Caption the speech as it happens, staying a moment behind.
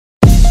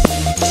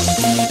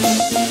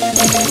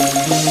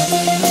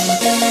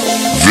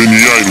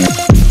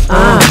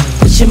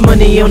Put your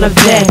money on a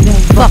vet.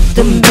 Fuck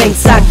them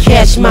banks, I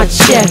cash my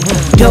check.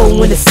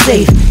 Dough in the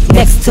safe,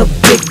 next to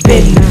Big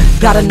Ben.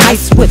 Got a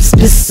nice whip,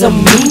 spit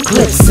some mean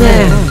clips.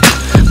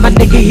 My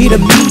nigga, he the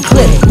mean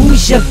clip.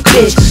 Who's your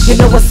bitch? You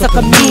know what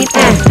sucker mean?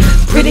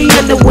 Pretty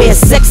underwear,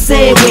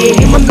 sexy wear.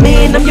 You my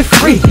man, I'm your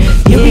freak.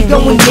 Here we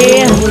going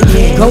there,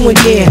 going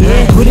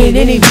there. Put it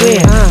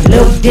anywhere.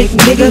 Little dick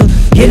nigga,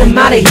 get him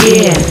out of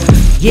here.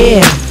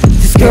 Yeah,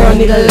 this girl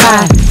need a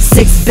lie.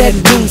 6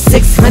 bedrooms,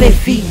 600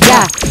 feet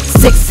yacht.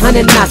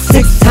 600 knots,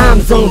 6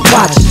 times on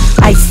watch.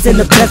 Ice in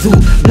the bezel,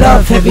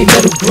 love heavy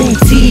metal. Green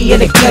tea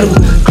in a kettle,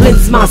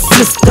 cleanse my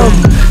system.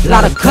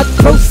 Lot of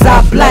cutthroats,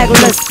 I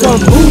blacklist them.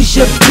 Who's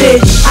your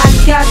bitch? I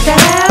got to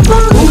have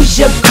her. Who's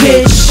your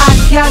bitch? I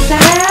got to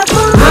have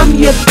her. I'm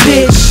your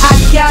bitch. I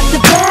got to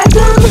bag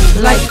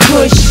her. Like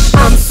Kush,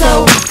 I'm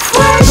so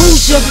fresh.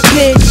 Who's your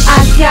bitch?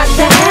 I got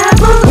to have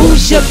her.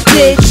 Who's your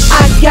bitch?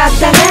 I got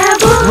to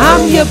have her.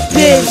 I'm your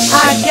bitch.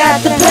 I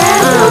got to bag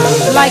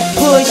her. Like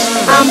Kush,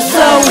 I'm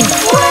so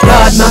fresh.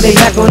 God, now they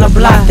back on the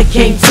block, they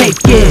can't take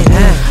it.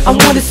 I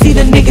wanna see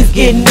the niggas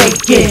get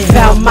naked.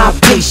 Found my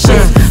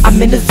patience,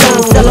 I'm in the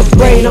zone,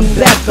 celebrate, I'm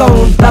back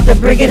on, about to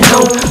bring it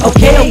home.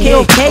 Okay.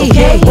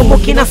 What more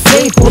can I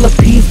say? Full of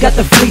peas, got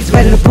the freaks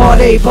ready to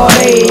party.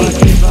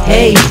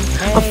 Hey,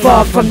 I'm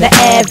far from the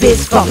average,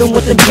 fucking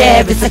with them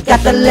cabbage. I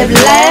got to live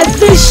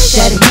lavish.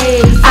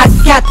 I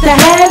got to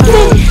have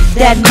it.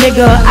 That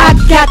nigga, I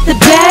got to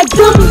bag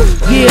them.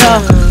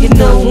 Yeah, you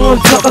know what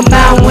I'm talking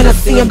about. When I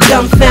see him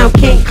dumbfound,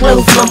 can't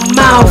close my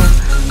mouth.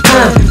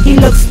 He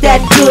looks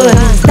that good.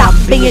 Stop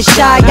being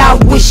shy, I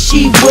wish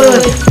he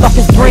would. Fuck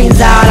his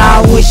brains out,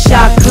 I wish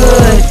I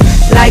could.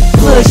 Like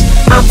Push,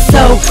 I'm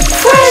so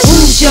fresh.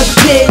 Who's your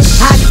bitch?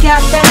 I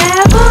got to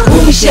have her.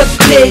 Who's your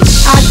bitch?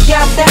 I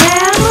got to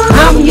have her.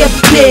 I'm your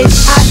bitch.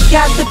 I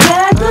got to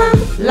bag her.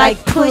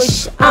 Like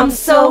Push, I'm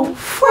so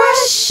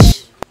fresh.